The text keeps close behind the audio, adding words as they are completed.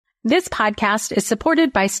This podcast is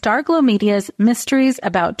supported by Starglow Media's Mysteries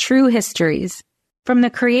About True Histories. From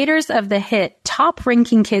the creators of the hit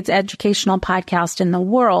top-ranking kids educational podcast in the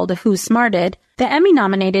world, Who Smarted, the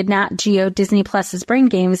Emmy-nominated Nat Geo Disney Plus's Brain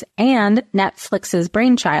Games, and Netflix's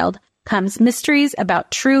Brainchild, comes Mysteries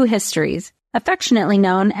About True Histories, affectionately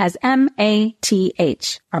known as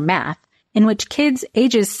MATH, or math, in which kids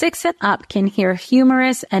ages 6 and up can hear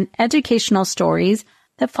humorous and educational stories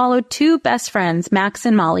that follow two best friends, Max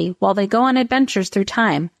and Molly, while they go on adventures through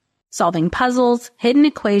time, solving puzzles, hidden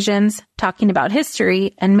equations, talking about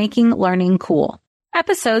history, and making learning cool.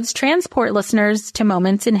 Episodes transport listeners to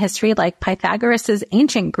moments in history like Pythagoras'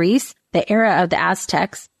 ancient Greece, the era of the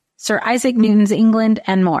Aztecs, Sir Isaac Newton's England,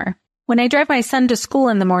 and more. When I drive my son to school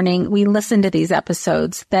in the morning, we listen to these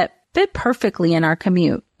episodes that fit perfectly in our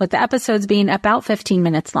commute, with the episodes being about 15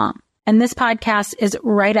 minutes long. And this podcast is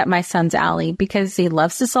right up my son's alley because he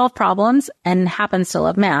loves to solve problems and happens to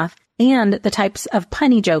love math and the types of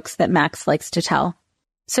punny jokes that Max likes to tell.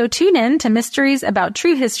 So tune in to Mysteries About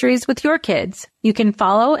True Histories with your kids. You can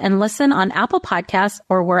follow and listen on Apple Podcasts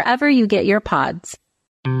or wherever you get your pods.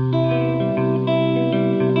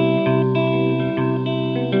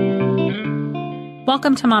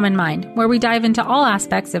 Welcome to Mom and Mind, where we dive into all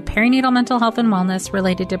aspects of perinatal mental health and wellness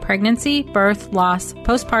related to pregnancy, birth, loss,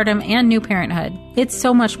 postpartum, and new parenthood. It's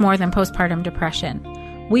so much more than postpartum depression.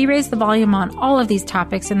 We raise the volume on all of these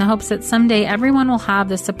topics in the hopes that someday everyone will have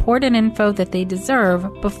the support and info that they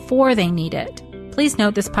deserve before they need it. Please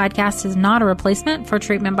note this podcast is not a replacement for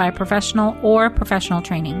treatment by a professional or professional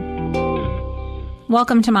training.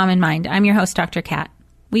 Welcome to Mom and Mind. I'm your host, Dr. Kat.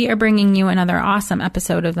 We are bringing you another awesome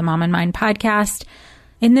episode of the Mom and Mind podcast.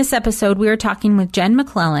 In this episode, we are talking with Jen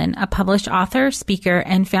McClellan, a published author, speaker,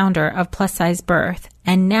 and founder of Plus Size Birth,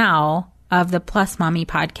 and now of the Plus Mommy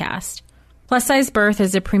podcast. Plus Size Birth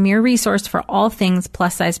is a premier resource for all things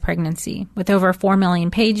plus-size pregnancy. With over 4 million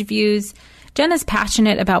page views, Jen is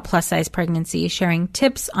passionate about plus-size pregnancy, sharing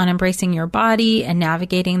tips on embracing your body and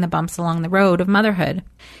navigating the bumps along the road of motherhood.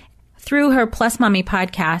 Through her Plus Mommy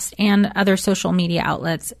podcast and other social media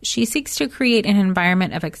outlets, she seeks to create an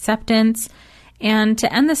environment of acceptance and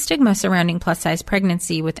to end the stigma surrounding plus-size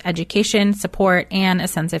pregnancy with education, support, and a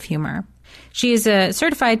sense of humor. She is a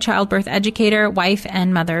certified childbirth educator, wife,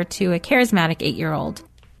 and mother to a charismatic 8-year-old.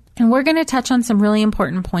 And we're going to touch on some really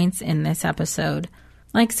important points in this episode,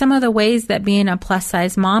 like some of the ways that being a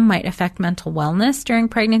plus-size mom might affect mental wellness during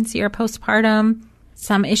pregnancy or postpartum,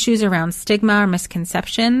 some issues around stigma or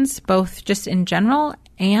misconceptions, both just in general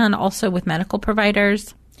and also with medical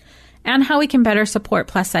providers, and how we can better support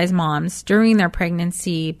plus-size moms during their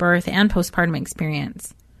pregnancy, birth, and postpartum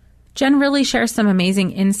experience. Jen really shares some amazing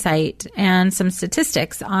insight and some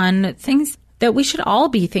statistics on things that we should all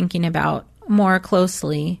be thinking about more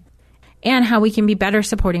closely and how we can be better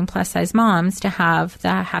supporting plus-size moms to have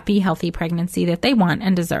the happy, healthy pregnancy that they want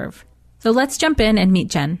and deserve. So let's jump in and meet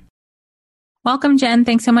Jen. Welcome, Jen.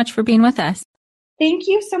 Thanks so much for being with us. Thank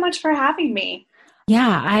you so much for having me.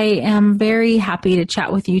 Yeah, I am very happy to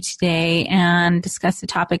chat with you today and discuss a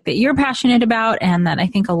topic that you're passionate about and that I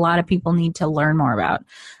think a lot of people need to learn more about,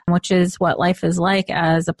 which is what life is like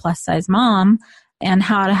as a plus-size mom and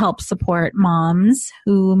how to help support moms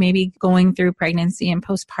who may be going through pregnancy and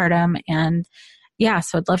postpartum. And yeah,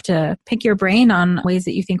 so I'd love to pick your brain on ways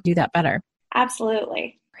that you think do that better.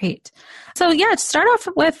 Absolutely. Great. So yeah, to start off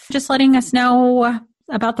with just letting us know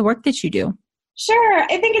about the work that you do. Sure.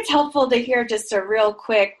 I think it's helpful to hear just a real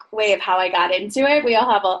quick way of how I got into it. We all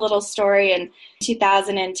have a little story. In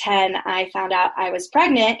 2010, I found out I was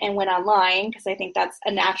pregnant and went online because I think that's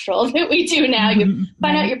a natural that we do now. You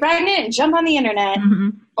find out you're pregnant and jump on the internet.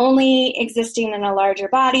 Only existing in a larger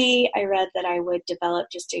body, I read that I would develop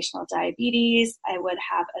gestational diabetes. I would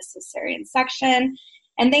have a cesarean section.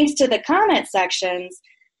 And thanks to the comment sections,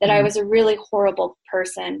 that I was a really horrible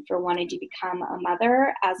person for wanting to become a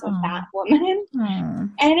mother as a fat woman.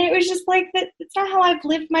 And it was just like, that. It's not how I've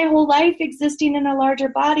lived my whole life, existing in a larger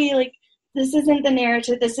body. Like, this isn't the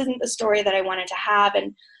narrative. This isn't the story that I wanted to have.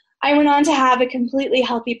 And I went on to have a completely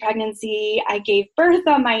healthy pregnancy. I gave birth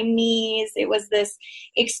on my knees. It was this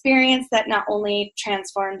experience that not only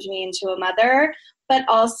transformed me into a mother, but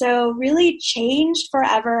also really changed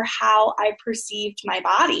forever how I perceived my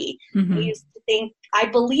body. I used to think, I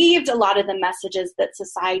believed a lot of the messages that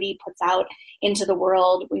society puts out into the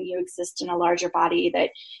world when you exist in a larger body,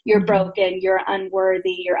 that you're broken, you're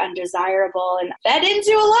unworthy, you're undesirable, and fed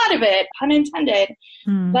into a lot of it, pun intended.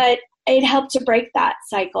 But it helped to break that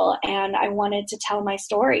cycle, and I wanted to tell my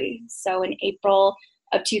story. So in April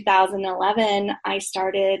of 2011, I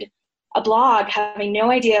started a blog, having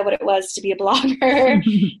no idea what it was to be a blogger.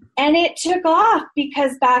 And it took off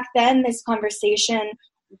because back then this conversation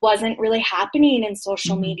wasn't really happening in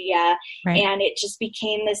social media. Right. And it just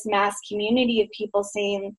became this mass community of people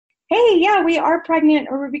saying, hey, yeah, we are pregnant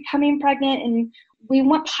or we're becoming pregnant and we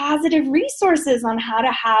want positive resources on how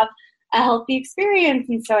to have a healthy experience.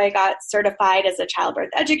 And so I got certified as a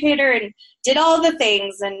childbirth educator and did all the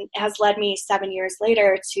things, and has led me 7 years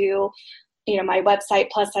later to, my website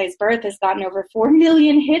Plus Size Birth has gotten over 4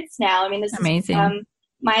 million hits now. I mean, this amazing. Is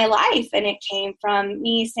my life. And it came from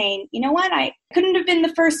me saying, you know what, I couldn't have been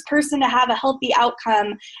the first person to have a healthy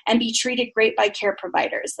outcome and be treated great by care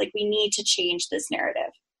providers. Like, we need to change this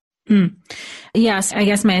narrative. Yes, I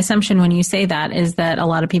guess my assumption when you say that is that a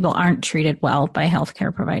lot of people aren't treated well by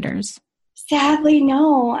healthcare providers. Sadly,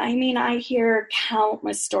 no. I mean, I hear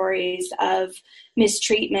countless stories of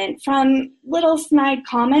mistreatment, from little snide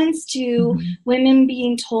comments to women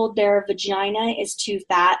being told their vagina is too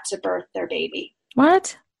fat to birth their baby.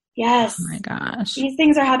 What? Yes. Oh my gosh. These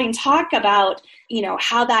things are having talk about,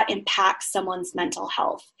 how that impacts someone's mental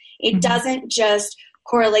health. It doesn't just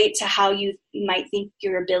correlate to how you might think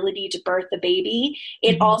your ability to birth a baby.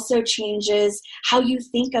 It also changes how you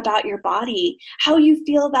think about your body, how you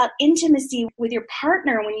feel about intimacy with your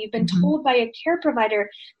partner when you've been told by a care provider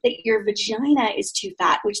that your vagina is too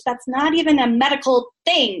fat, which that's not even a medical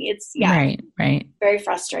thing. It's right. Very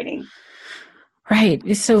frustrating.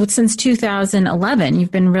 Right. So since 2011,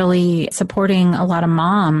 you've been really supporting a lot of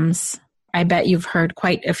moms. I bet you've heard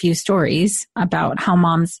quite a few stories about how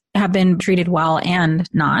moms have been treated well and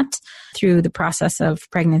not through the process of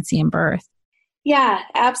pregnancy and birth. Yeah,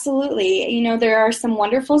 absolutely. There are some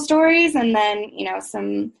wonderful stories and then,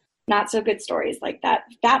 some not so good stories, like that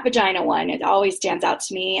vagina one. It always stands out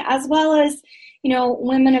to me, as well as,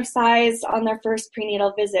 women of size on their first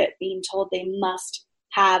prenatal visit being told they must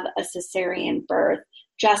have a cesarean birth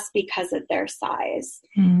just because of their size.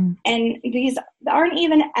 And these aren't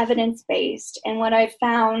even evidence-based. And what I've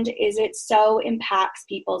found is it so impacts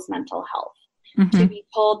people's mental health to be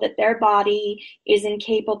told that their body is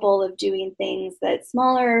incapable of doing things that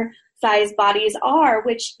smaller size bodies are,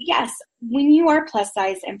 which, yes, when you are plus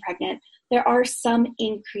size and pregnant, there are some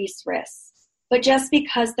increased risks. But just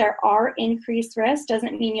because there are increased risks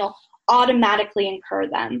doesn't mean you'll automatically incur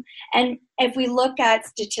them. And if we look at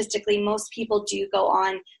statistically, most people do go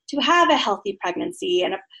on to have a healthy pregnancy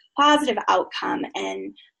and a positive outcome.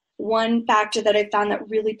 And one factor that I found that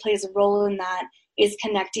really plays a role in that is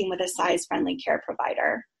connecting with a size-friendly care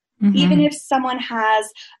provider. Even if someone has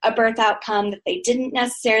a birth outcome that they didn't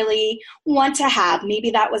necessarily want to have,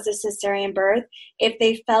 maybe that was a cesarean birth, if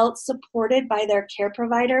they felt supported by their care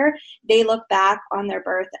provider, they look back on their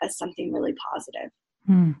birth as something really positive.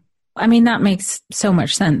 I mean, that makes so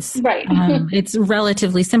much sense. Right. It's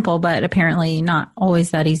relatively simple, but apparently not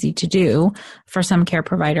always that easy to do for some care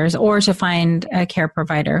providers, or to find a care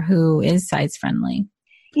provider who is size friendly.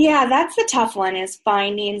 Yeah, that's the tough one, is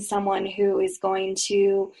finding someone who is going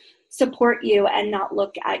to support you and not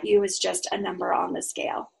look at you as just a number on the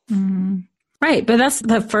scale. Right. But that's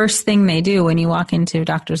the first thing they do when you walk into a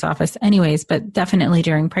doctor's office anyways, but definitely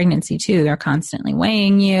during pregnancy too. They're constantly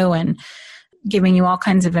weighing you and giving you all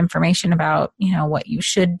kinds of information about, what you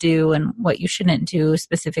should do and what you shouldn't do,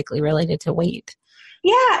 specifically related to weight.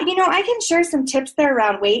 Yeah, I can share some tips there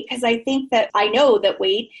around weight, because I know that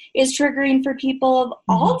weight is triggering for people of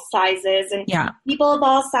all sizes, and people of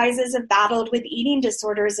all sizes have battled with eating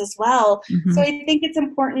disorders as well. So I think it's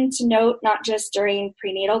important to note, not just during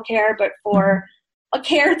prenatal care, but for a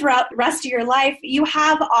care throughout the rest of your life, you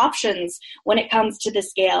have options when it comes to the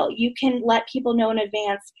scale. You can let people know in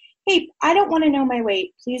advance, hey, I don't want to know my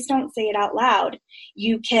weight. Please don't say it out loud.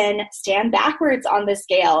 You can stand backwards on the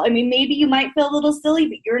scale. I mean, maybe you might feel a little silly,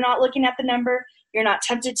 but you're not looking at the number. You're not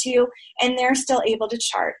tempted to, and they're still able to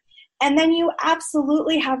chart. And then you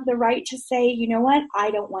absolutely have the right to say, you know what,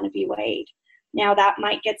 I don't want to be weighed. Now, that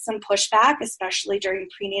might get some pushback, especially during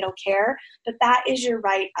prenatal care, but that is your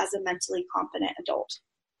right as a mentally competent adult.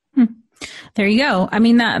 There you go. I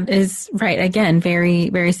mean, that is right. Again, very,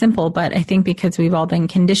 very simple. But I think because we've all been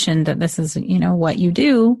conditioned that this is, what you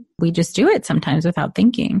do, we just do it sometimes without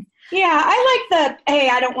thinking. Yeah, I like the, hey,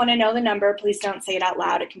 I don't want to know the number. Please don't say it out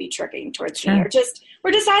loud. It can be triggering towards me. Or just,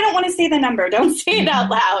 I don't want to say the number. Don't say it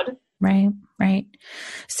out loud. Right.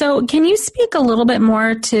 So can you speak a little bit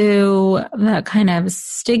more to the kind of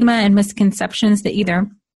stigma and misconceptions that either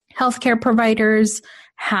healthcare providers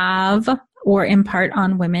have or impart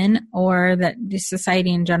on women, or that the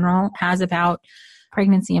society in general has about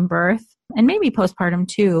pregnancy and birth, and maybe postpartum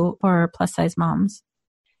too, for plus size moms?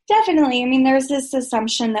 Definitely. I mean, there's this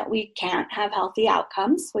assumption that we can't have healthy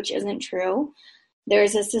outcomes, which isn't true.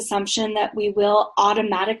 There's this assumption that we will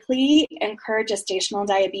automatically incur gestational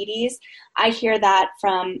diabetes. I hear that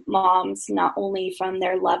from moms, not only from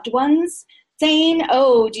their loved ones saying,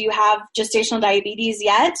 oh, do you have gestational diabetes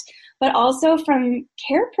yet? But also from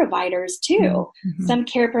care providers too. Mm-hmm. Some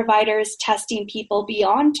care providers testing people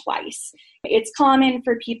beyond twice. It's common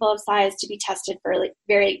for people of size to be tested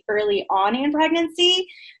very early on in pregnancy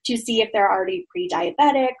to see if they're already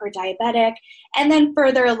pre-diabetic or diabetic. And then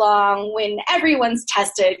further along when everyone's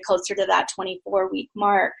tested closer to that 24-week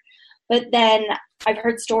mark. But then I've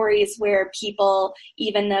heard stories where people,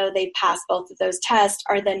 even though they've passed both of those tests,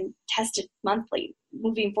 are then tested monthly,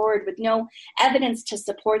 moving forward with no evidence to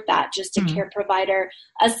support that, just a care provider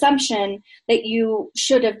assumption that you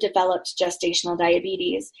should have developed gestational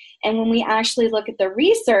diabetes. And when we actually look at the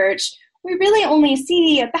research, we really only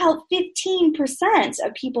see about 15%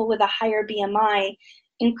 of people with a higher BMI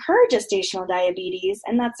incur gestational diabetes,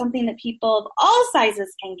 and that's something that people of all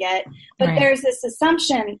sizes can get. But right. There's this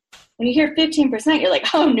assumption, when you hear 15%, you're like,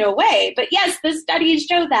 oh, no way. But yes, the studies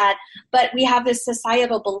show that. But we have this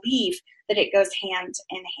societal belief that it goes hand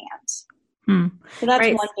in hand. So that's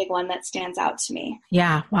right. One big one that stands out to me.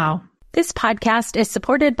 Yeah, wow. This podcast is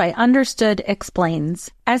supported by Understood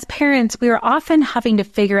Explains. As parents, we are often having to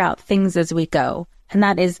figure out things as we go, and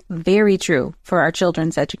that is very true for our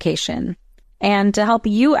children's education. And to help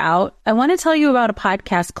you out, I want to tell you about a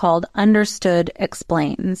podcast called Understood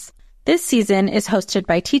Explains. This season is hosted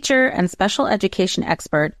by teacher and special education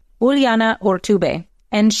expert Juliana Urtubey,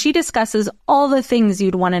 and she discusses all the things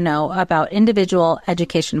you'd want to know about individual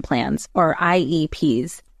education plans, or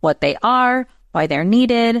IEPs, what they are, why they're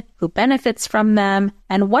needed, who benefits from them,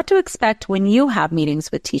 and what to expect when you have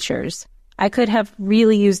meetings with teachers. I could have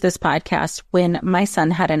really used this podcast when my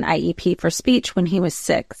son had an IEP for speech when he was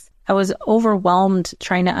 6. I was overwhelmed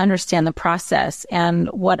trying to understand the process and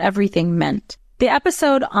what everything meant. The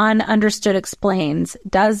episode on Understood Explains,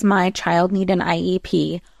 Does My Child Need an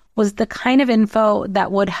IEP? Was the kind of info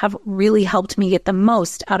that would have really helped me get the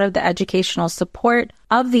most out of the educational support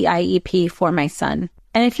of the IEP for my son.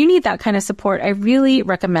 And if you need that kind of support, I really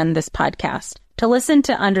recommend this podcast. To listen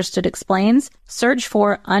to Understood Explains, search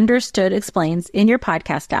for Understood Explains in your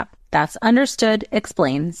podcast app. That's Understood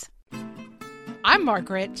Explains. I'm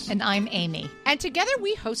Margaret. And I'm Amy. And together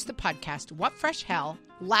we host the podcast, What Fresh Hell?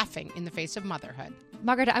 Laughing in the Face of Motherhood.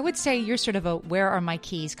 Margaret, I would say you're sort of a where are my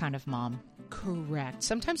keys kind of mom. Correct.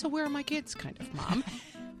 Sometimes a where are my kids kind of mom.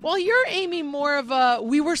 Well, you're, Amy, more of a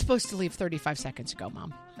we were supposed to leave 35 seconds ago,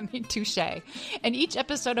 mom. I mean, touche. In each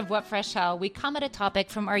episode of What Fresh Hell, we come at a topic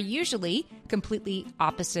from our usually completely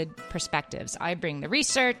opposite perspectives. I bring the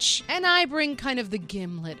research. And I bring kind of the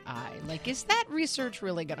gimlet eye. Like, is that research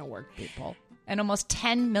really going to work, people? And almost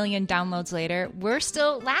 10 million downloads later, we're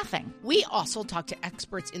still laughing. We also talk to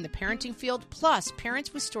experts in the parenting field, plus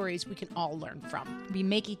parents with stories we can all learn from. We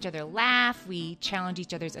make each other laugh, we challenge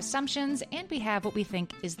each other's assumptions, and we have what we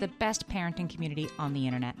think is the best parenting community on the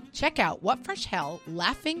internet. Check out What Fresh Hell?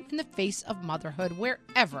 Laughing in the Face of Motherhood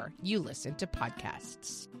wherever you listen to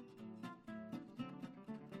podcasts.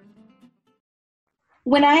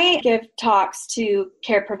 When I give talks to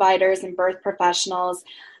care providers and birth professionals,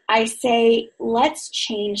 I say, let's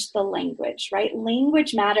change the language, right?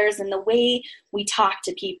 Language matters in the way we talk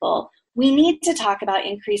to people. We need to talk about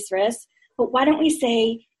increased risk, but why don't we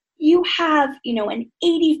say, you have, an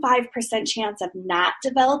 85% chance of not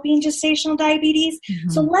developing gestational diabetes. Mm-hmm.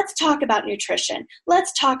 So let's talk about nutrition.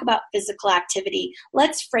 Let's talk about physical activity.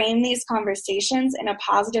 Let's frame these conversations in a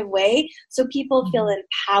positive way so people feel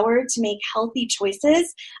empowered to make healthy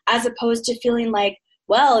choices, as opposed to feeling like,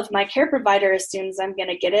 well, if my care provider assumes I'm going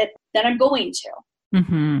to get it, then I'm going to.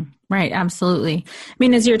 Mm-hmm. Right. Absolutely. I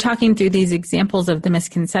mean, as you're talking through these examples of the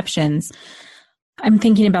misconceptions, I'm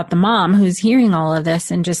thinking about the mom who's hearing all of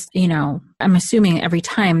this and just, I'm assuming every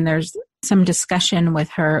time there's some discussion with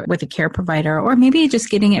her, with a care provider, or maybe just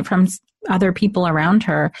getting it from other people around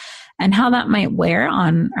her, and how that might wear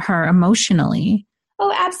on her emotionally.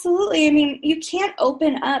 Oh, absolutely. I mean, you can't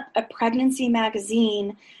open up a pregnancy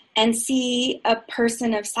magazine and see a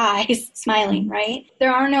person of size smiling, right?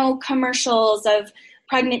 There are no commercials of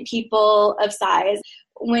pregnant people of size.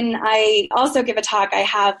 When I also give a talk, I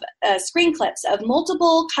have screen clips of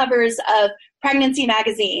multiple covers of pregnancy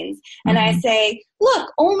magazines. And I say,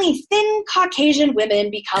 look, only thin Caucasian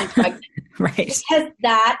women become pregnant. Right. Because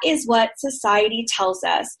that is what society tells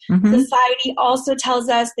us. Society also tells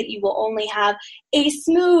us that you will only have a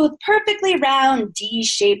smooth, perfectly round,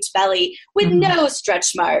 D-shaped belly with no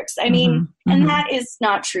stretch marks. I mean, and that is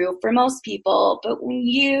not true for most people. But when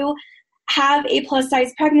you have a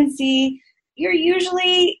plus-size pregnancy, you're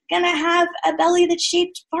usually going to have a belly that's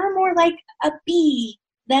shaped far more like a B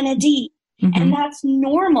than a D. Mm-hmm. And that's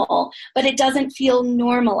normal, but it doesn't feel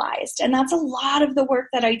normalized. And that's a lot of the work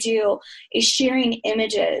that I do, is sharing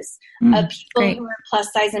images of people who are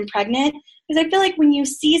plus size and pregnant. Because I feel like when you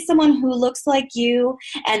see someone who looks like you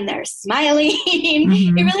and they're smiling,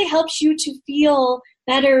 it really helps you to feel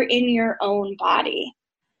better in your own body.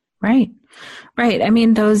 Right. Right. I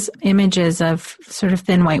mean, those images of sort of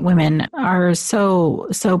thin white women are so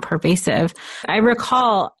pervasive. I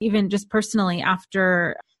recall even just personally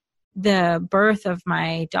after the birth of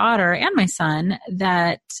my daughter and my son,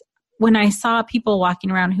 that when I saw people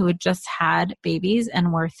walking around who had just had babies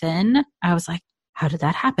and were thin, I was like, how did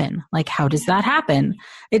that happen? Like, how does that happen?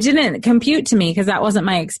 It didn't compute to me because that wasn't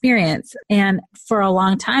my experience. And for a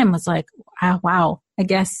long time was like, wow, I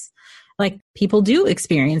guess like people do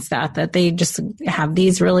experience that they just have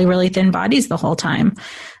these really, really thin bodies the whole time.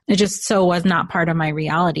 It just so was not part of my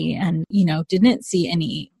reality, and, didn't see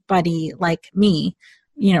anybody like me,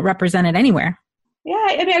 represented anywhere. Yeah.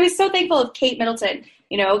 I mean, I was so thankful of Kate Middleton,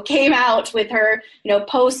 came out with her,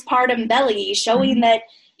 postpartum belly, showing that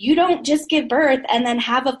you don't just give birth and then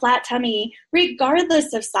have a flat tummy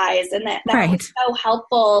regardless of size. And that was so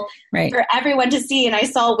helpful for everyone to see. And I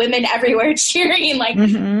saw women everywhere cheering like, yay,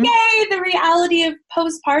 the reality of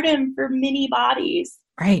postpartum for mini bodies.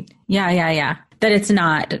 Right. Yeah. That it's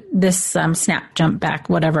not this snap, jump back,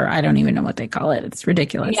 whatever. I don't even know what they call it. It's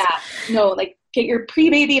ridiculous. Yeah. No, like get your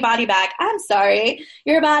pre-baby body back. I'm sorry.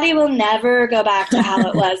 Your body will never go back to how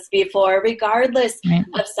it was before, regardless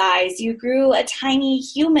of size. You grew a tiny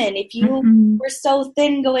human. If you were so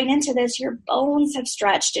thin going into this, your bones have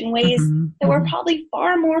stretched in ways that were probably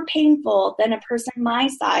far more painful than a person my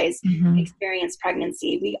size experienced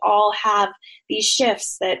pregnancy. We all have these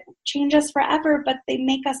shifts that change us forever, but they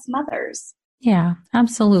make us mothers. Yeah,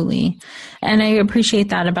 absolutely. And I appreciate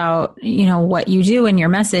that about, what you do and your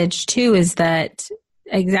message too, is that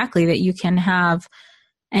exactly that you can have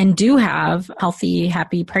and do have healthy,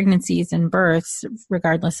 happy pregnancies and births,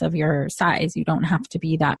 regardless of your size. You don't have to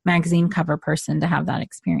be that magazine cover person to have that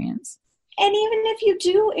experience. And even if you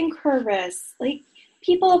do incur risks, like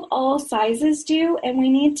people of all sizes do, and we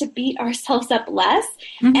need to beat ourselves up less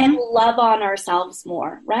and love on ourselves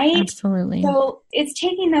more, right? Absolutely. So it's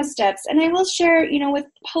taking those steps. And I will share, with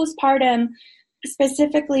postpartum,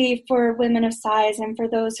 specifically for women of size and for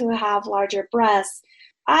those who have larger breasts,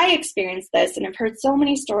 I experienced this and have heard so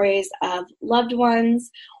many stories of loved ones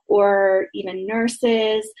or even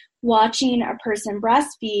nurses watching a person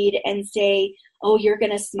breastfeed and say, oh, you're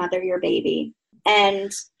going to smother your baby.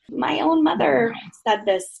 And my own mother said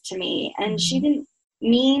this to me, and she didn't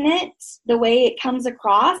mean it the way it comes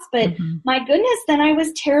across, but my goodness, then I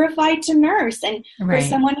was terrified to nurse. And for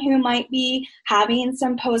someone who might be having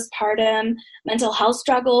some postpartum mental health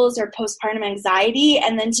struggles or postpartum anxiety,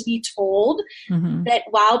 and then to be told that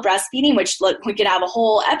while breastfeeding, which we could have a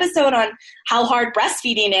whole episode on how hard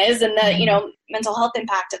breastfeeding is and the, mental health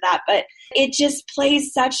impact of that, but it just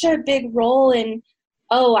plays such a big role in,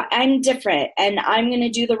 oh, I'm different and I'm going to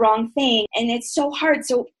do the wrong thing. And it's so hard.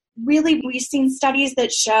 So really, we've seen studies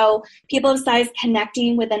that show people of size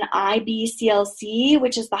connecting with an IBCLC,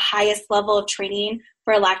 which is the highest level of training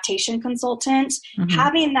for a lactation consultant,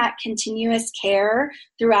 having that continuous care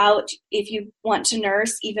throughout, if you want to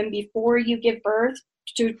nurse even before you give birth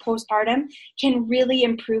to postpartum, can really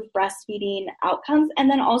improve breastfeeding outcomes, and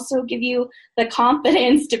then also give you the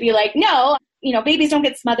confidence to be like, no, babies don't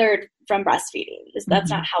get smothered from breastfeeding. That's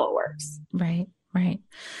not how it works. Right.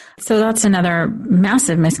 So that's another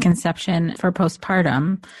massive misconception for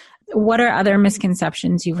postpartum. What are other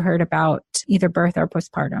misconceptions you've heard about either birth or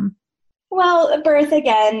postpartum? Well, birth,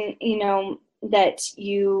 again, that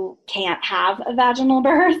you can't have a vaginal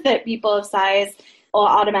birth, that people of size will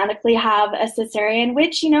automatically have a cesarean,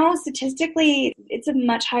 which, statistically, it's a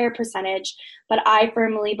much higher percentage. But I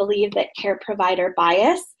firmly believe that care provider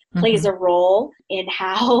bias plays a role in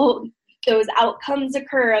how those outcomes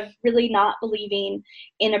occur, of really not believing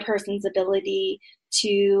in a person's ability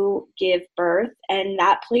to give birth. And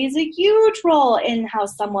that plays a huge role in how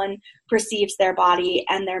someone perceives their body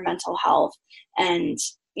and their mental health. And,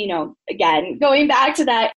 again, going back to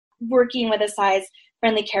that, working with a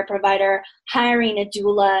size-friendly care provider, hiring a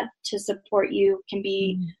doula to support you can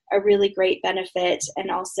be a really great benefit,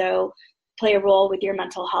 and also play a role with your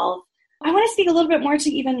mental health. I want to speak a little bit more to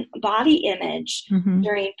even body image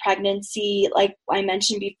during pregnancy. Like I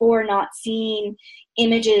mentioned before, not seeing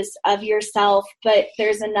images of yourself, but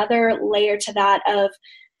there's another layer to that of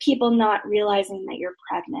people not realizing that you're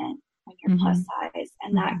pregnant when you're plus size,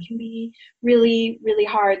 And that can be really, really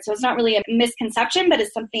hard. So it's not really a misconception, but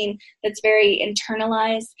it's something that's very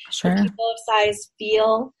internalized. Sure. The people of size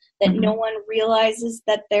feel that no one realizes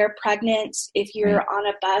that they're pregnant. If you're on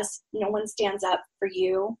a bus, no one stands up for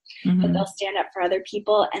you, but they'll stand up for other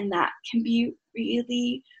people. And that can be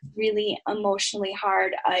really, really emotionally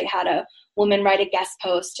hard. I had a woman write a guest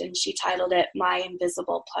post and she titled it "My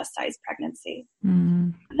Invisible Plus Size Pregnancy."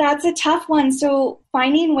 That's a tough one. So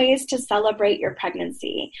finding ways to celebrate your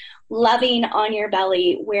pregnancy, loving on your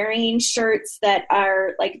belly, wearing shirts that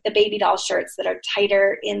are like the baby doll shirts that are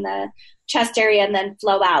tighter in the chest area and then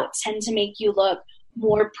flow out tend to make you look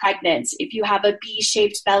more pregnant. If you have a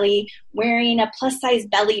B-shaped belly, wearing a plus size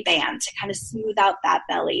belly band to kind of smooth out that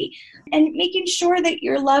belly, and making sure that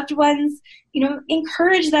your loved ones,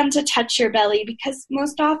 encourage them to touch your belly, because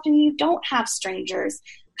most often you don't have strangers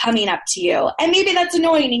coming up to you. And maybe that's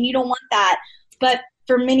annoying and you don't want that. But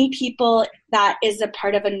for many people, that is a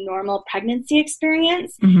part of a normal pregnancy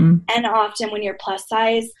experience. And often when you're plus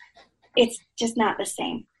size, it's just not the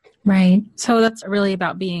same. Right. So that's really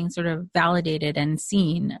about being sort of validated and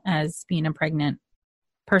seen as being a pregnant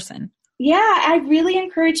person. Yeah, I really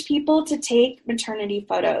encourage people to take maternity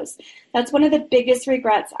photos. That's one of the biggest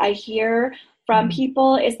regrets I hear from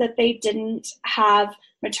people, is that they didn't have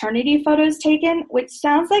maternity photos taken, which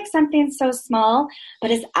sounds like something so small,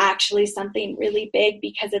 but is actually something really big,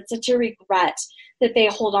 because it's such a regret that they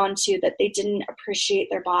hold on to, that they didn't appreciate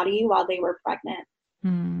their body while they were pregnant.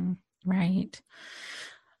 Right.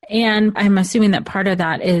 And I'm assuming that part of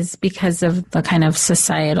that is because of the kind of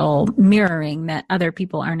societal mirroring, that other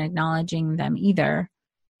people aren't acknowledging them either.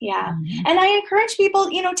 Yeah. And I encourage people,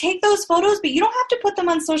 take those photos, but you don't have to put them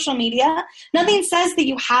on social media. Nothing says that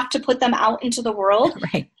you have to put them out into the world.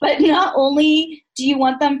 Right. But not only do you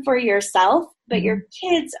want them for yourself, but your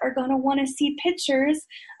kids are going to want to see pictures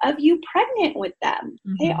of you pregnant with them.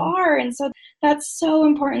 They are. And so that's so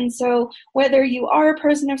important. So whether you are a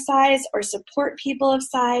person of size or support people of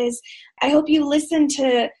size, I hope you listen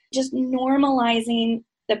to just normalizing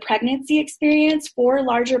the pregnancy experience for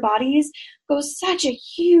larger bodies goes such a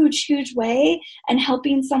huge, huge way in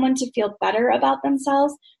helping someone to feel better about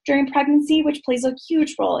themselves during pregnancy, which plays a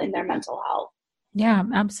huge role in their mental health. Yeah,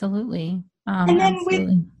 absolutely. And then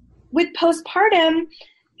with postpartum,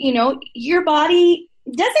 your body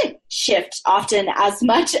doesn't shift often as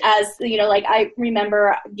much as, like I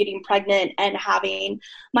remember getting pregnant and having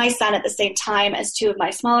my son at the same time as two of my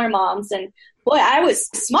smaller moms. And boy, I was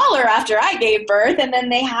smaller after I gave birth, and then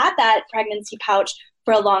they had that pregnancy pouch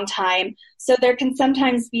for a long time. So there can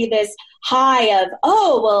sometimes be this high of,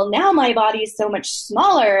 oh, well, now my body is so much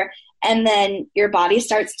smaller. And then your body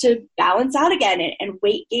starts to balance out again, and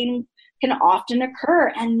weight gain can often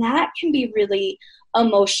occur. And that can be really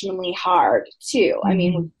emotionally hard too. I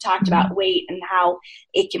mean, we've talked about weight and how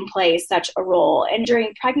it can play such a role. And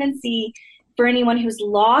during pregnancy, for anyone who's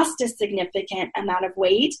lost a significant amount of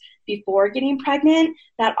weight before getting pregnant,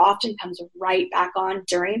 that often comes right back on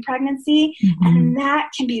during pregnancy. And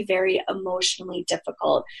that can be very emotionally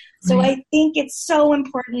difficult. So I think it's so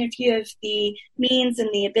important, if you have the means and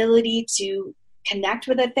the ability to connect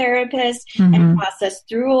with a therapist and process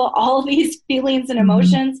through all these feelings and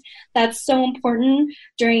emotions. That's so important.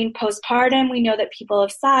 During postpartum, we know that people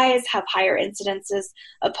of size have higher incidences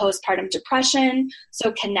of postpartum depression.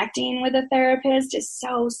 So connecting with a therapist is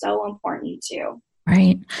so, so important too.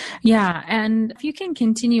 Right. Yeah. And if you can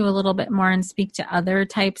continue a little bit more and speak to other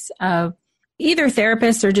types of either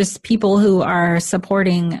therapists or just people who are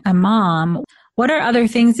supporting a mom, what are other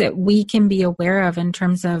things that we can be aware of in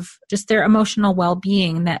terms of just their emotional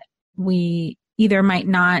well-being that we either might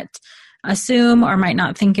not assume or might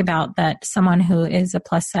not think about that someone who is a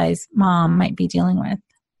plus-size mom might be dealing with?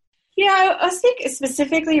 Yeah, I'll speak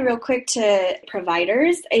specifically real quick to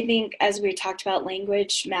providers. I think, as we talked about,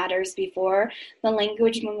 language matters before. The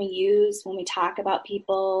language when we talk about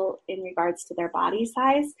people in regards to their body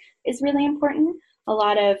size is really important. A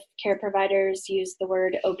lot of care providers use the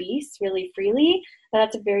word obese really freely, but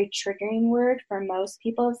that's a very triggering word for most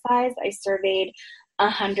people of size. I surveyed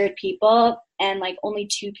 100 people, and only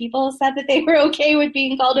 2 people said that they were okay with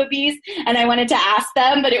being called obese. And I wanted to ask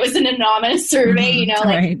them, but it was an anonymous survey,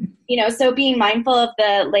 so being mindful of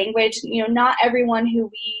the language, not everyone who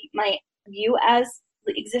we might view as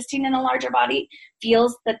existing in a larger body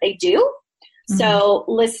feels that they do. So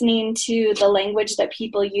listening to the language that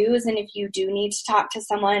people use, and if you do need to talk to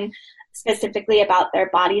someone specifically about their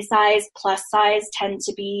body size, plus size tend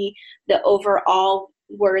to be the overall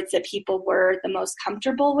words that people were the most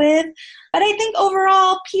comfortable with. But I think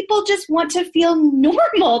overall, people just want to feel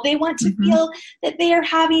normal. They want to feel that they are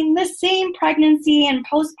having the same pregnancy and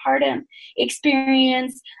postpartum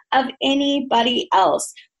experience of anybody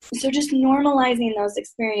else. So just normalizing those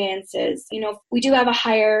experiences. We do have a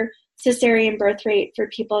higher cesarean birth rate for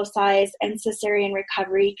people of size, and cesarean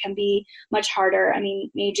recovery can be much harder.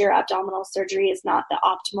 Major abdominal surgery is not the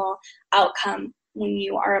optimal outcome when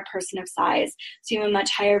you are a person of size. So you have a much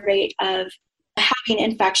higher rate of having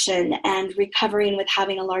infection, and recovering with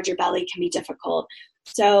having a larger belly can be difficult.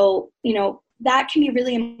 So, that can be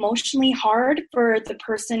really emotionally hard for the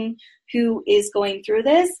person who is going through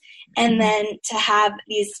this. And then to have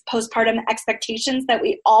these postpartum expectations that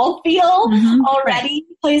we all feel already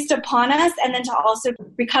placed upon us, and then to also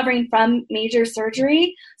recovering from major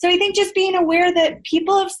surgery. So I think just being aware that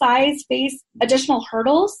people of size face additional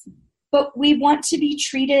hurdles, but we want to be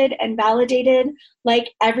treated and validated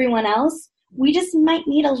like everyone else. We just might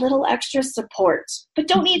need a little extra support, but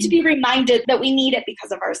don't need to be reminded that we need it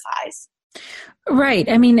because of our size. Right.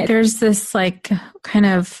 There's this kind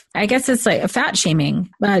of, I guess it's like a fat shaming,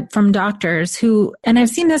 but from doctors who, and I've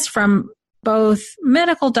seen this from both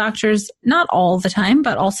medical doctors, not all the time,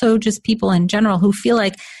 but also just people in general who feel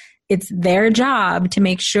like it's their job to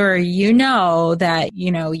make sure that,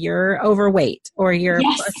 you're overweight or you're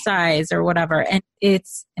plus size or whatever. And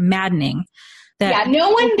it's maddening.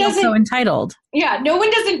 No one doesn't so entitled. No one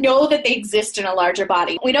doesn't know that they exist in a larger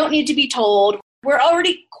body. We don't need to be told. We're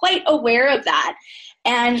already quite aware of that.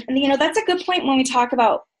 And, that's a good point when we talk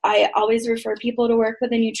about, I always refer people to work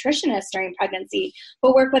with a nutritionist during pregnancy,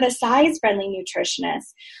 but work with a size-friendly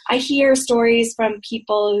nutritionist. I hear stories from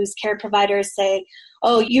people whose care providers say,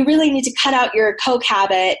 oh, you really need to cut out your Coke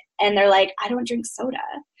habit. And they're like, I don't drink soda.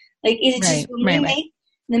 The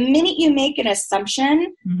minute you make an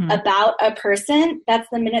assumption about a person, that's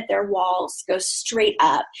the minute their walls go straight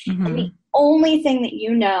up. And the only thing that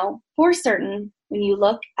you know for certain when you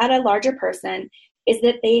look at a larger person is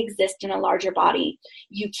that they exist in a larger body.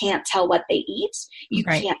 You can't tell what they eat. You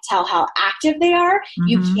can't tell how active they are.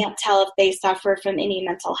 You can't tell if they suffer from any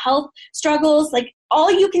mental health struggles. All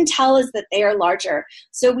you can tell is that they are larger.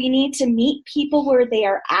 So we need to meet people where they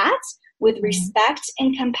are at with respect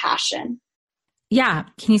and compassion. Yeah.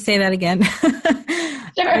 Can you say that again?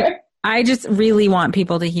 Sure. I just really want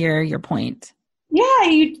people to hear your point. Yeah.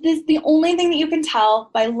 The only thing that you can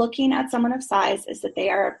tell by looking at someone of size is that they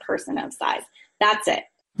are a person of size. That's it.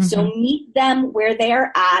 So meet them where they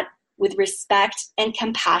are at with respect and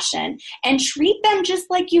compassion, and treat them just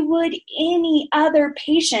like you would any other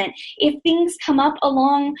patient. If things come up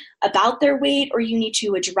along about their weight, or you need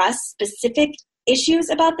to address specific issues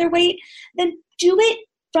about their weight, then do it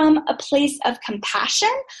from a place of compassion,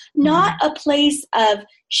 not a place of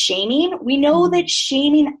shaming. We know that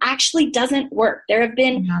shaming actually doesn't work. There have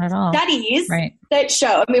been studies that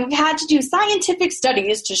show, we've had to do scientific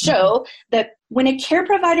studies to show that when a care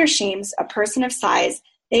provider shames a person of size,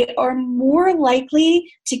 they are more likely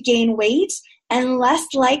to gain weight and less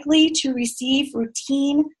likely to receive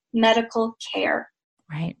routine medical care.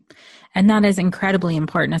 Right. And that is incredibly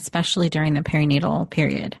important, especially during the perinatal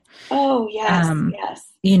period. Oh, yes, yes.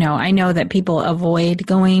 I know that people avoid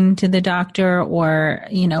going to the doctor, or,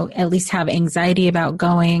 at least have anxiety about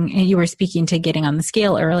going. And you were speaking to getting on the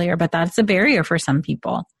scale earlier, but that's a barrier for some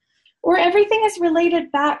people. Or everything is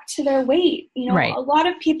related back to their weight. A lot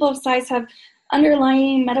of people of size have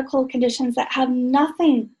underlying medical conditions that have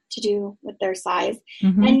nothing to do with their size.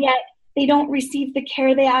 And yet they don't receive the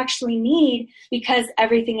care they actually need because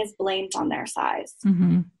everything is blamed on their size.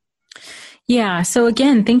 Yeah. So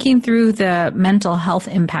again, thinking through the mental health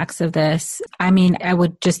impacts of this, I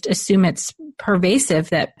would just assume it's pervasive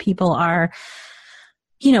that people are,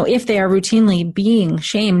 if they are routinely being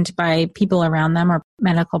shamed by people around them or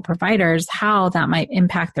medical providers, how that might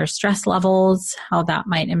impact their stress levels, how that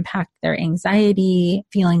might impact their anxiety,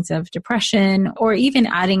 feelings of depression, or even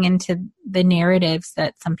adding into the narratives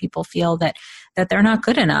that some people feel that they're not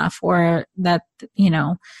good enough, or that,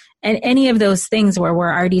 and any of those things where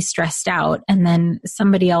we're already stressed out and then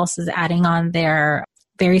somebody else is adding on their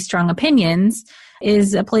very strong opinions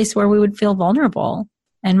is a place where we would feel vulnerable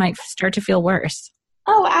and might start to feel worse.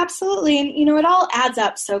 Oh, absolutely. And, it all adds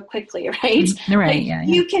up so quickly, right? Right. Yeah.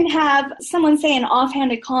 You can have someone say an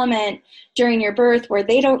offhanded comment during your birth where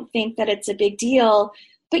they don't think that it's a big deal,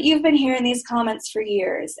 but you've been hearing these comments for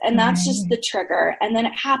years, and that's just the trigger. And then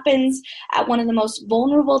it happens at one of the most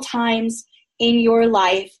vulnerable times in your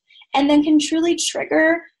life, and then can truly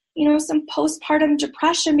trigger, some postpartum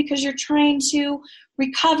depression because you're trying to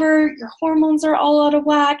recover, your hormones are all out of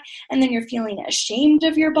whack, and then you're feeling ashamed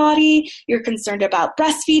of your body, you're concerned about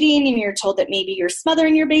breastfeeding, and you're told that maybe you're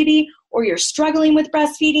smothering your baby, or you're struggling with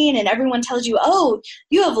breastfeeding, and everyone tells you, oh,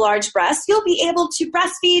 you have large breasts, you'll be able to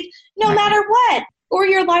breastfeed no matter what. Or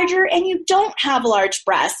you're larger and you don't have large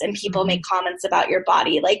breasts, and people make comments about your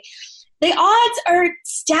body. Like, the odds are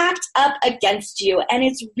stacked up against you, and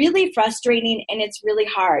it's really frustrating and it's really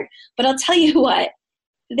hard. But I'll tell you what,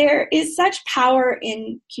 there is such power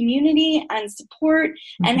in community and support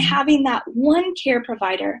and having that one care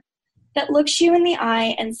provider that looks you in the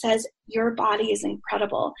eye and says, your body is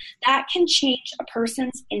incredible. That can change a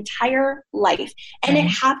person's entire life. And it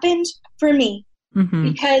happened for me.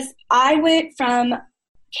 Because I went from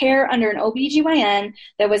care under an OBGYN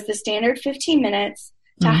that was the standard 15 minutes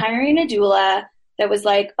to hiring a doula that was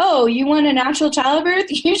like, oh, you want a natural childbirth?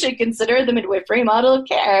 You should consider the midwifery model of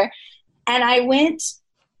care. And I went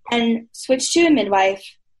and switched to a midwife.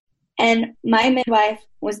 And my midwife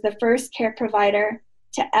was the first care provider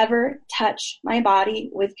to ever touch my body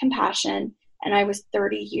with compassion. And I was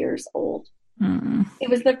 30 years old. It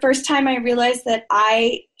was the first time I realized that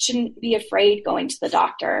I shouldn't be afraid going to the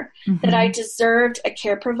doctor, that I deserved a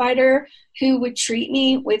care provider who would treat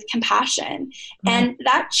me with compassion. And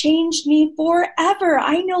that changed me forever.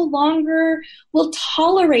 I no longer will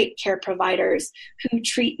tolerate care providers who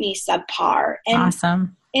treat me subpar. And,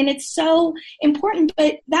 awesome. And it's so important.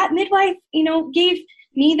 But that midwife, gave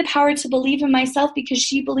me the power to believe in myself because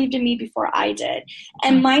she believed in me before I did.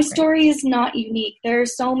 And my story is not unique. There are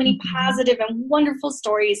so many positive and wonderful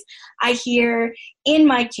stories I hear in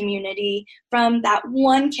my community from that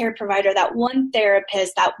one care provider, that one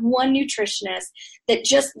therapist, that one nutritionist that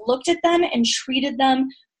just looked at them and treated them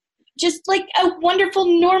just like a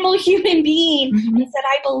wonderful, normal human being and said,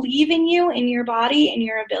 I believe in you, in your body, and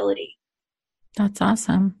your ability. That's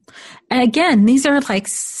awesome. And again, these are like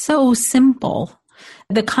so simple.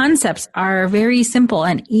 The concepts are very simple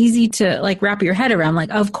and easy to like wrap your head around.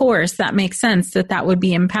 Like, of course, that makes sense that would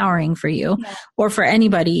be empowering for you or for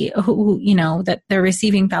anybody who, that they're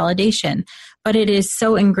receiving validation. But it is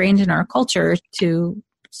so ingrained in our culture to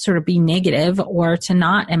sort of be negative or to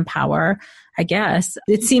not empower, I guess.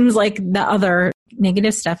 It seems like the other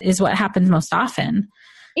negative stuff is what happens most often.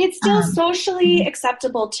 It's still socially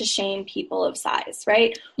acceptable to shame people of size,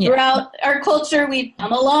 right? Throughout our culture, we've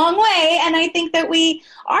come a long way, and I think that we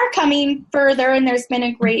are coming further, and there's been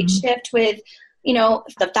a great shift with,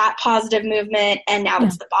 the fat positive movement, and now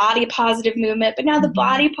it's the body positive movement, but now the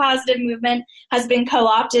body positive movement has been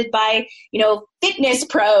co-opted by, fitness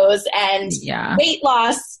pros and weight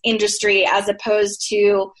loss industry as opposed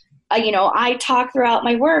to I talk throughout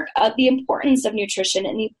my work of the importance of nutrition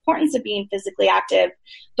and the importance of being physically active,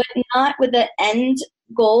 but not with the end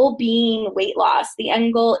goal being weight loss. The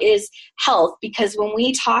end goal is health, because when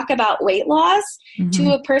we talk about weight loss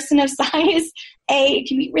to a person of size, A, it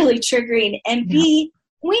can be really triggering, and B,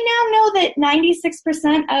 we now know that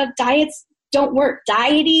 96% of diets don't work.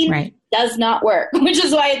 Dieting does not work, which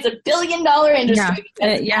is why it's $1 billion industry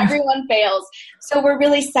because everyone fails. So we're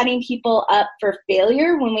really setting people up for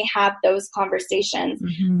failure when we have those conversations.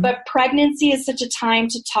 But pregnancy is such a time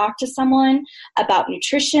to talk to someone about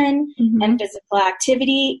nutrition and physical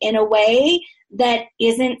activity in a way that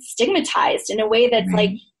isn't stigmatized, in a way that's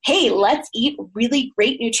like, hey, let's eat really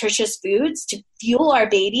great nutritious foods to fuel our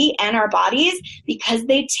baby and our bodies because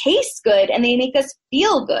they taste good and they make us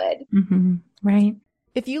feel good. Right.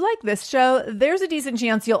 If you like this show, there's a decent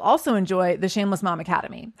chance you'll also enjoy the Shameless Mom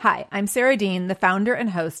Academy. Hi, I'm Sarah Dean, the founder and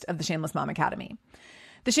host of the Shameless Mom Academy.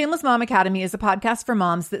 The Shameless Mom Academy is a podcast for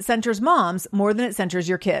moms that centers moms more than it centers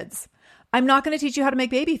your kids. I'm not going to teach you how to make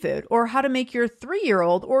baby food or how to make your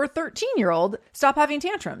 3-year-old or 13-year-old stop having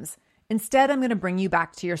tantrums. Instead, I'm going to bring you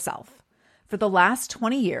back to yourself. For the last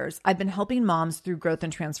 20 years, I've been helping moms through growth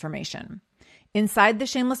and transformation. Inside the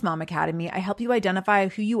Shameless Mom Academy, I help you identify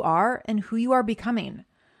who you are and who you are becoming.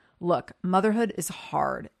 Look, motherhood is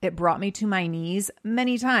hard. It brought me to my knees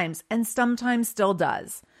many times and sometimes still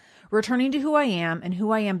does. Returning to who I am and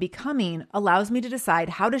who I am becoming allows me to decide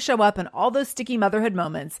how to show up in all those sticky motherhood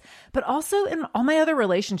moments, but also in all my other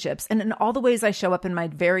relationships and in all the ways I show up in my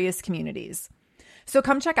various communities. So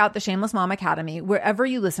come check out the Shameless Mom Academy wherever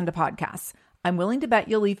you listen to podcasts. I'm willing to bet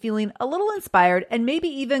you'll leave feeling a little inspired and maybe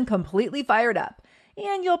even completely fired up.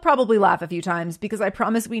 And you'll probably laugh a few times because I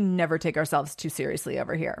promise we never take ourselves too seriously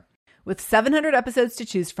over here. With 700 episodes to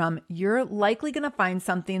choose from, you're likely going to find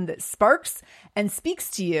something that sparks and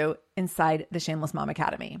speaks to you inside the Shameless Mom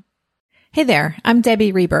Academy. Hey there, I'm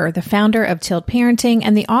Debbie Reber, the founder of Tilt Parenting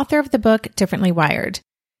and the author of the book Differently Wired.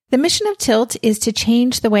 The mission of Tilt is to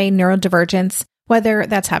change the way neurodivergence, Whether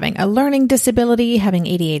that's having a learning disability, having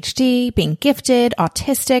ADHD, being gifted,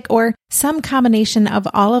 autistic, or some combination of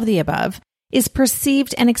all of the above, is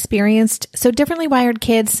perceived and experienced so differently wired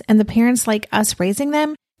kids and the parents like us raising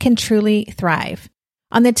them can truly thrive.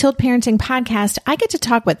 On the Tilt Parenting podcast, I get to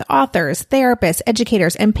talk with authors, therapists,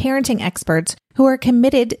 educators, and parenting experts who are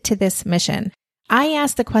committed to this mission. I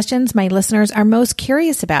ask the questions my listeners are most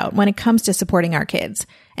curious about when it comes to supporting our kids.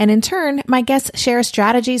 And in turn, my guests share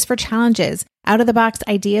strategies for challenges, out-of-the-box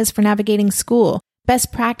ideas for navigating school,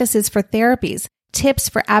 best practices for therapies, tips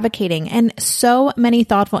for advocating, and so many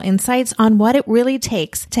thoughtful insights on what it really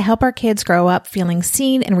takes to help our kids grow up feeling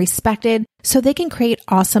seen and respected so they can create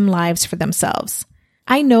awesome lives for themselves.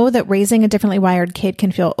 I know that raising a differently wired kid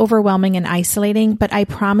can feel overwhelming and isolating, but I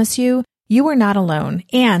promise you, you are not alone,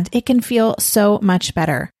 and it can feel so much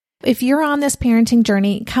better. If you're on this parenting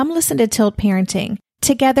journey, come listen to Tilt Parenting.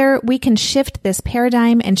 Together, we can shift this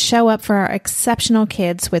paradigm and show up for our exceptional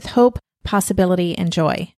kids with hope, possibility, and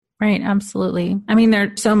joy. Right. Absolutely. I mean, there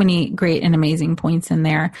are so many great and amazing points in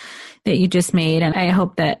there that you just made. And I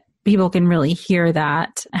hope that people can really hear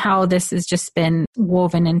that, how this has just been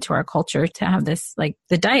woven into our culture to have this, like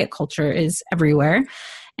the diet culture is everywhere.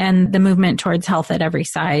 And the movement towards health at every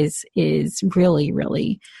size is really,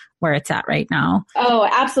 really where it's at right now. Oh,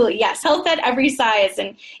 absolutely. Yes. Health at every size.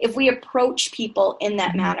 And if we approach people in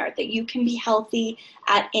that manner, that you can be healthy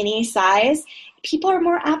at any size, people are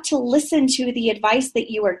more apt to listen to the advice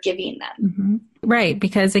that you are giving them. Mm-hmm. Right.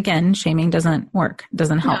 Because again, shaming doesn't work,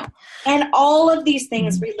 doesn't help. No. And all of these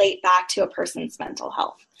things relate back to a person's mental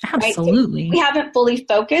health. Absolutely. Right? So we haven't fully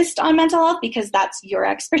focused on mental health because that's your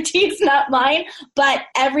expertise, not mine. But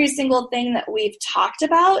every single thing that we've talked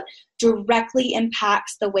about directly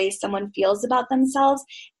impacts the way someone feels about themselves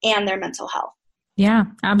and their mental health. Yeah,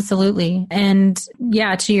 absolutely. And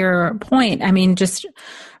yeah, to your point, I mean, just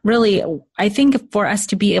really, I think for us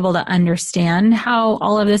to be able to understand how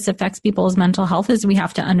all of this affects people's mental health is we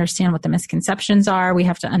have to understand what the misconceptions are. We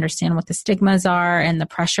have to understand what the stigmas are and the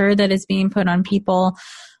pressure that is being put on people.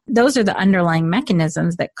 Those are the underlying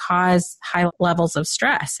mechanisms that cause high levels of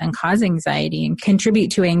stress and cause anxiety and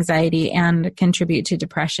contribute to anxiety and contribute to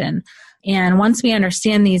depression. And once we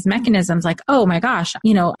understand these mechanisms, like, oh my gosh,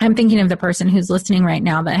 I'm thinking of the person who's listening right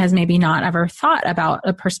now that has maybe not ever thought about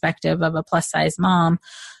a perspective of a plus size mom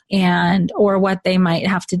or what they might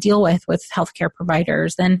have to deal with healthcare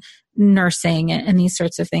providers and nursing and these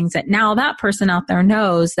sorts of things, that now that person out there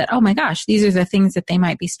knows that, oh my gosh, these are the things that they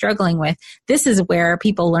might be struggling with. This is where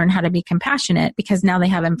people learn how to be compassionate because now they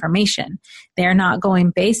have information. They're not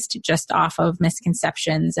going based just off of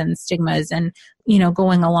misconceptions and stigmas and,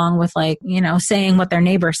 going along with saying what their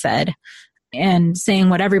neighbor said and saying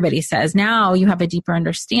what everybody says. Now you have a deeper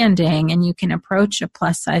understanding and you can approach a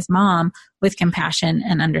plus size mom with compassion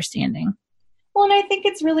and understanding. Well, and I think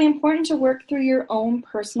it's really important to work through your own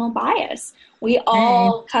personal bias. We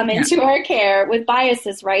all come into our care with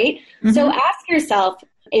biases, right? Mm-hmm. So ask yourself,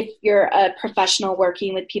 if you're a professional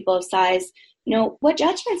working with people of size, what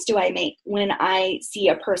judgments do I make when I see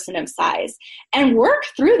a person of size? And work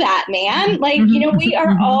through that, man. We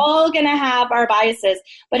are all going to have our biases.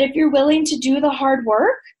 But if you're willing to do the hard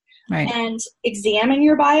work, right, and examine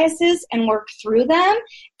your biases and work through them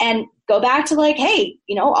and go back to hey,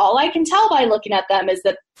 all I can tell by looking at them is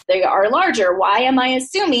that they are larger. Why am I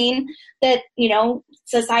assuming that,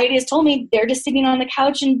 society has told me they're just sitting on the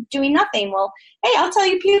couch and doing nothing? Well, hey, I'll tell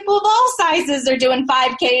you, people of all sizes are doing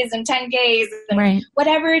 5Ks and 10Ks and right,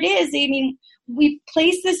 whatever it is. I mean, we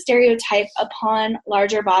place this stereotype upon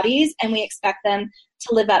larger bodies and we expect them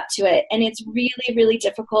to live up to it. And it's really, really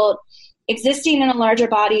difficult existing in a larger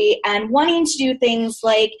body and wanting to do things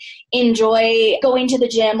like enjoy going to the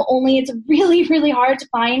gym, only it's really, really hard to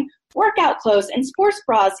find workout clothes and sports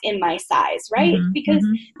bras in my size, right? Mm-hmm, because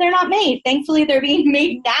they're not made. Thankfully, they're being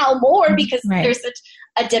made now more because there's such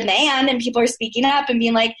a demand and people are speaking up and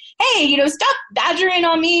being like, hey, stop badgering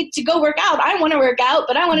on me to go work out. I want to work out,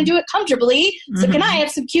 but I want to do it comfortably. So can I have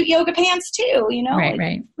some cute yoga pants too?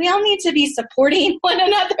 Right. We all need to be supporting one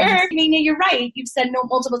another. Yes. I mean, you're right. You've said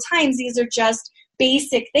multiple times, these are just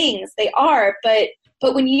basic things. They are, but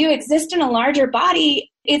when you exist in a larger body,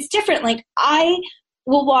 it's different. I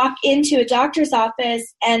will walk into a doctor's office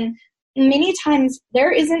and many times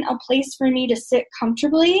there isn't a place for me to sit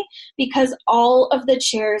comfortably because all of the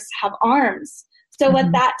chairs have arms. So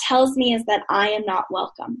what that tells me is that I am not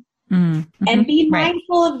welcome. And be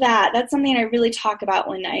mindful of that. That's something I really talk about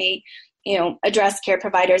when I address care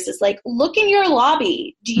providers is like, look in your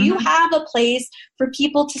lobby. Do you have a place for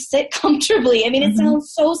people to sit comfortably? I mean, it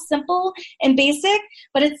sounds so simple and basic,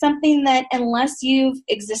 but it's something that unless you've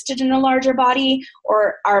existed in a larger body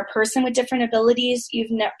or are a person with different abilities,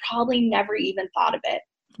 you've probably never even thought of it.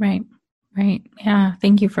 Right. Right. Yeah.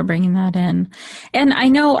 Thank you for bringing that in. And I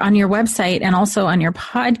know on your website and also on your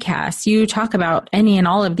podcast, you talk about any and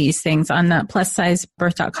all of these things on the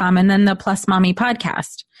PlusSizeBirth.com and then the Plus Mommy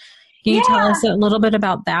podcast. Can you tell us a little bit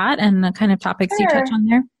about that and the kind of topics you touch on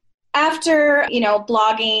there? After,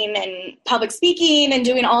 blogging and public speaking and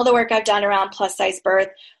doing all the work I've done around plus size birth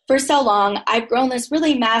for so long, I've grown this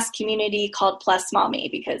really mass community called Plus Mommy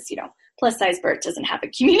because, plus size birth doesn't have a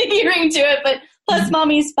community ring to it, but Plus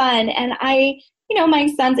Mommy's fun. And my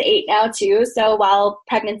son's 8 now too. So while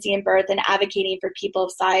pregnancy and birth and advocating for people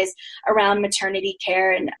of size around maternity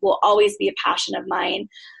care and will always be a passion of mine,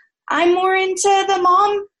 I'm more into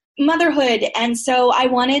the motherhood. And so I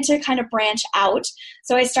wanted to kind of branch out.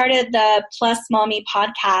 So I started the Plus Mommy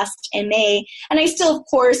podcast in May. And I still, of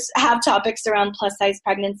course, have topics around plus size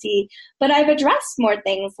pregnancy, but I've addressed more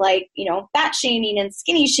things like, fat shaming and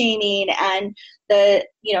skinny shaming and the,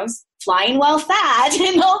 flying while fat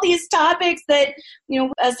and all these topics that,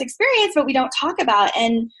 us experience, but we don't talk about,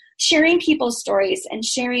 and sharing people's stories and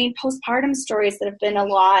sharing postpartum stories that have been a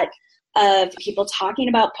lot of people talking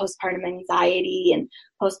about postpartum anxiety and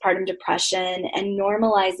postpartum depression and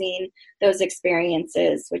normalizing those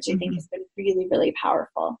experiences, which I think has been really, really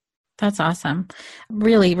powerful. That's awesome.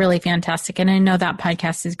 Really, really fantastic. And I know that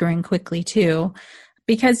podcast is growing quickly too,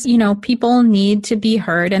 because, people need to be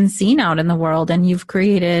heard and seen out in the world. And you've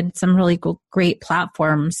created some really great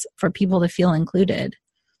platforms for people to feel included.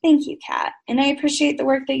 Thank you, Kat. And I appreciate the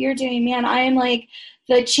work that you're doing, man. I am like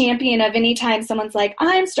the champion of anytime someone's like,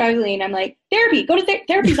 I'm struggling. I'm like, therapy, go to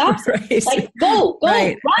therapy's awesome. Right. Like, go,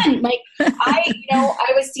 right. Run. Like I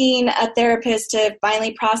was seeing a therapist to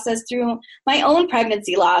finally process through my own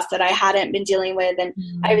pregnancy loss that I hadn't been dealing with. And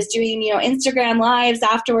I was doing, Instagram lives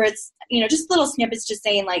afterwards, just little snippets just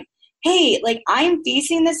saying like, hey, like I'm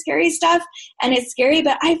facing this scary stuff and it's scary,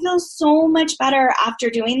 but I feel so much better after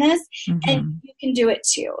doing this and you can do it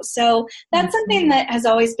too. So that's something that has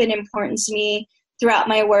always been important to me throughout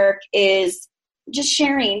my work is just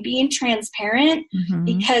sharing, being transparent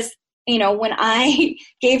because, when I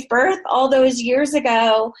gave birth all those years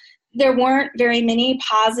ago, there weren't very many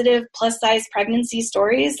positive plus size pregnancy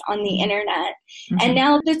stories on the internet. And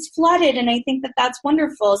now it's flooded. And I think that that's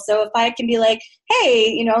wonderful. So if I can be like,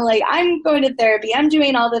 hey, like I'm going to therapy, I'm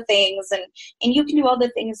doing all the things and you can do all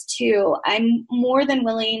the things too. I'm more than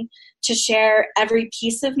willing to share every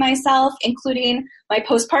piece of myself, including my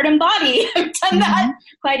postpartum body. I've done that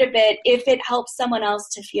quite a bit if it helps someone else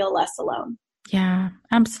to feel less alone. Yeah,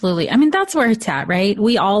 absolutely. I mean, that's where it's at, right?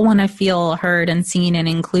 We all want to feel heard and seen and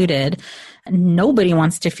included. Nobody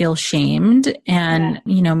wants to feel shamed and,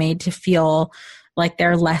 made to feel like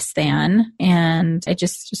they're less than. And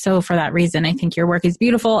so for that reason, I think your work is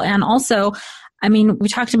beautiful. And also, I mean, we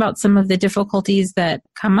talked about some of the difficulties that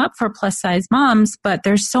come up for plus size moms, but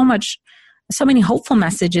there's so many hopeful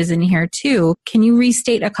messages in here too. Can you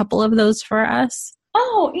restate a couple of those for us?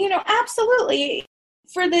 Oh, absolutely.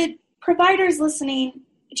 For the providers listening,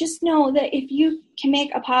 just know that if you can make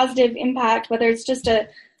a positive impact, whether it's just a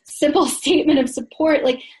simple statement of support,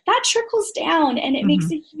 like that trickles down and it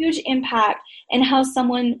makes a huge impact in how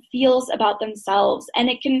someone feels about themselves. And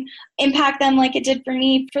it can impact them like it did for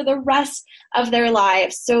me for the rest of their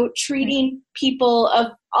lives. So treating people of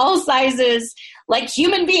all sizes like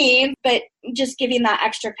human beings, but just giving that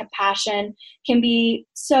extra compassion can be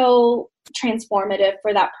so transformative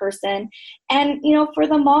for that person. And, for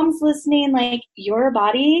the moms listening, like your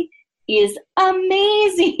body is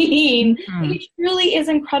amazing. It really is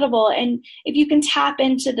incredible. And if you can tap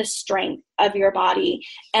into the strength of your body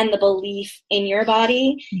and the belief in your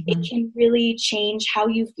body, it can really change how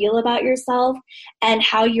you feel about yourself and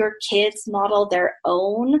how your kids model their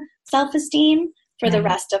own self-esteem for the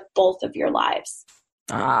rest of both of your lives.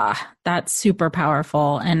 That's super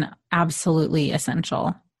powerful and absolutely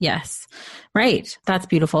essential. Yes. Right. That's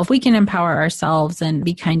beautiful. If we can empower ourselves and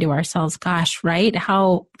be kind to ourselves, gosh, right?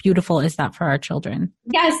 How beautiful is that for our children?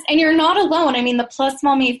 Yes. And you're not alone. I mean, the Plus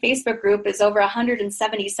Mommy Facebook group is over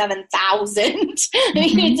 177,000. I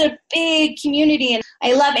mean, it's a big community. And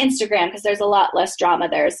I love Instagram because there's a lot less drama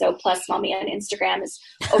there. So Plus Mommy on Instagram is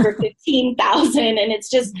over 15,000. And it's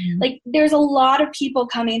just like, there's a lot of people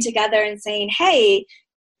coming together and saying, hey,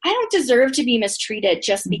 I don't deserve to be mistreated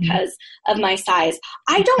just because of my size.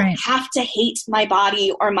 I don't have to hate my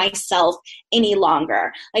body or myself any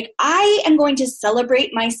longer. Like, I am going to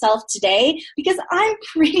celebrate myself today because I'm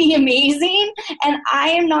pretty amazing, and I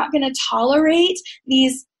am not going to tolerate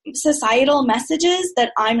these societal messages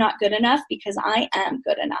that I'm not good enough because I am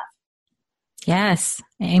good enough. Yes.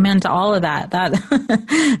 Amen to all of that.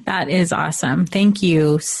 That is awesome. Thank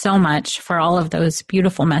you so much for all of those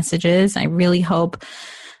beautiful messages. I really hope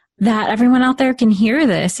that everyone out there can hear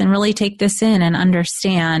this and really take this in and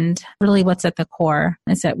understand really what's at the core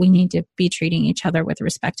is that we need to be treating each other with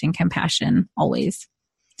respect and compassion always.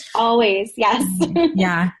 Always, yes.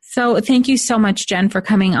 Yeah. So thank you so much, Jen, for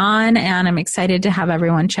coming on. And I'm excited to have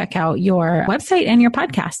everyone check out your website and your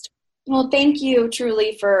podcast. Well, thank you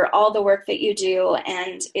truly for all the work that you do.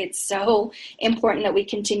 And it's so important that we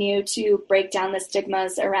continue to break down the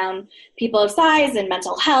stigmas around people of size and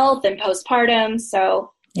mental health and postpartum.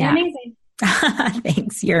 So you're amazing.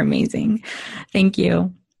 Thanks. You're amazing. Thank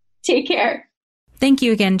you. Take care. Thank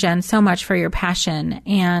you again, Jen, so much for your passion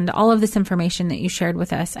and all of this information that you shared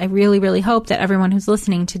with us. I really, really hope that everyone who's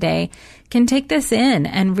listening today can take this in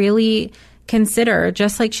and really consider,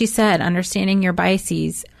 just like she said, understanding your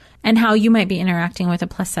biases and how you might be interacting with a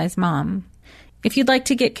plus-size mom. If you'd like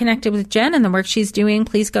to get connected with Jen and the work she's doing,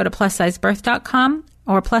 please go to plussizebirth.com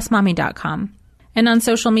or plusmommy.com. And on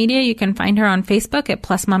social media, you can find her on Facebook at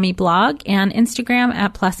plusmommyblog and Instagram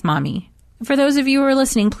at plusmommy. For those of you who are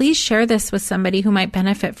listening, please share this with somebody who might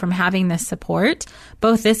benefit from having this support,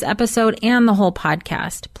 both this episode and the whole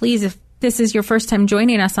podcast. Please, if this is your first time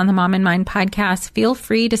joining us on the Mom in Mind podcast, feel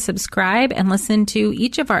free to subscribe and listen to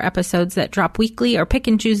each of our episodes that drop weekly or pick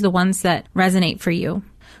and choose the ones that resonate for you.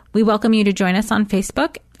 We welcome you to join us on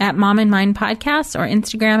Facebook at Mom in Mind Podcast or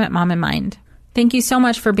Instagram at Mom in Mind. Thank you so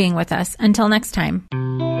much for being with us. Until next time.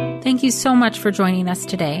 Thank you so much for joining us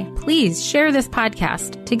today. Please share this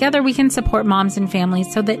podcast. Together we can support moms and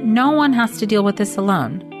families so that no one has to deal with this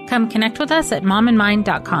alone. Come connect with us at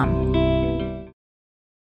mominmind.com.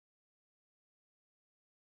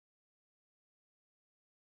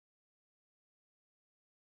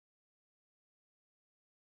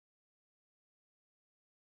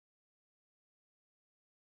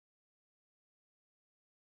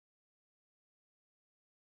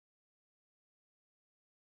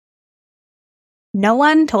 No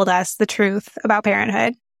one told us the truth about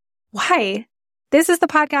parenthood. Why? This is the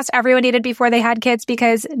podcast everyone needed before they had kids,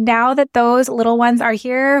 because now that those little ones are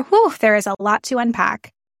here, there is a lot to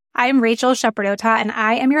unpack. I'm Rachel Shepardota, and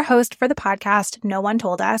I am your host for the podcast No One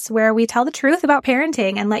Told Us, where we tell the truth about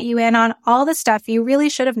parenting and let you in on all the stuff you really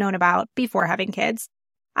should have known about before having kids.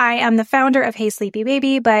 I am the founder of Hey Sleepy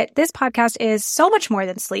Baby, but this podcast is so much more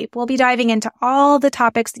than sleep. We'll be diving into all the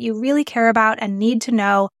topics that you really care about and need to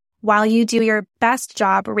know while you do your best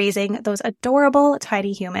job raising those adorable,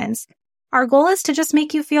 tiny humans. Our goal is to just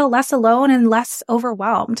make you feel less alone and less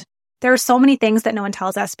overwhelmed. There are so many things that no one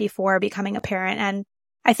tells us before becoming a parent, and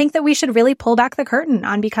I think that we should really pull back the curtain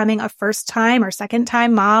on becoming a first-time or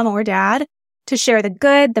second-time mom or dad to share the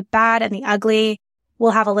good, the bad, and the ugly.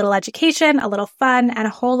 We'll have a little education, a little fun, and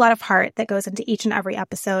a whole lot of heart that goes into each and every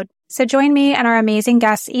episode. So join me and our amazing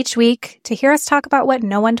guests each week to hear us talk about what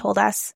no one told us.